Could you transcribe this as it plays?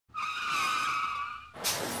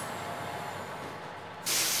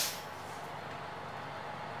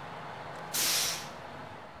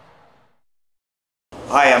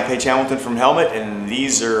Hi, I'm Paige Hamilton from Helmet, and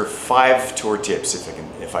these are 5 tour tips,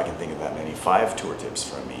 if I can think of that many. 5 tour tips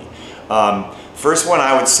from me. First one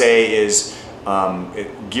I would say is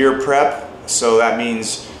gear prep. So that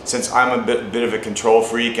means, since I'm a bit of a control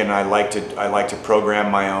freak and I like to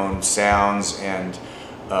program my own sounds, and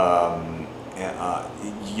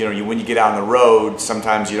you know, when you get out on the road,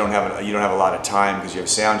 sometimes you don't have a lot of time because you have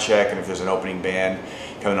sound check, and if there's an opening band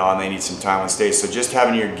coming on, they need some time on stage. So just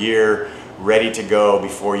having your gear ready to go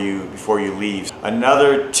before you leave.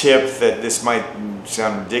 Another tip, that this might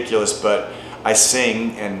sound ridiculous, but I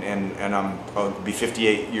sing, and I'll be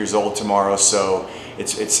 58 years old tomorrow, so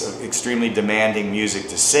it's extremely demanding music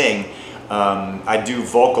to sing. I do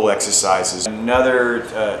vocal exercises. Another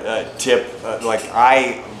tip,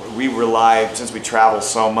 we rely, since we travel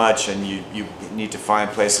so much and you need to find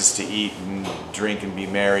places to eat and drink and be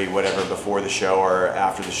merry, whatever, before the show or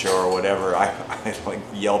after the show or whatever. I like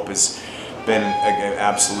Yelp has been an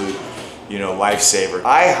absolute, lifesaver.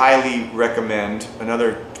 I highly recommend,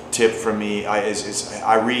 another tip from me is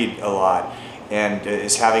I read a lot, and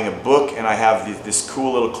is having a book, and I have this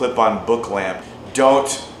cool little clip-on book lamp.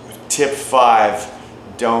 Tip 5,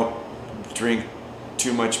 don't drink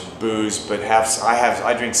too much booze, but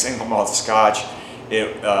I drink single malt scotch.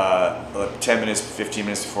 10 minutes, 15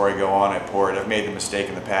 minutes before I go on, I pour it. I've made the mistake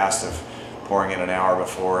in the past of pouring it an hour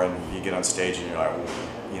before, and you get on stage and you're like,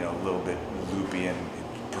 a little bit loopy and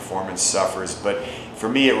performance suffers. But for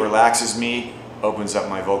me, it relaxes me, opens up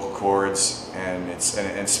my vocal cords, and it's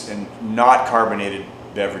not carbonated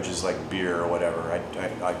beverages like beer or whatever.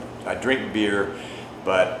 I drink beer,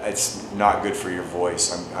 but it's not good for your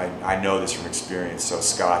voice. I know this from experience. So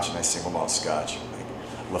scotch, and I single malt scotch.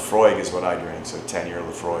 Lafroig is what I drink, so 10-year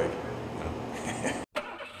Lafroig.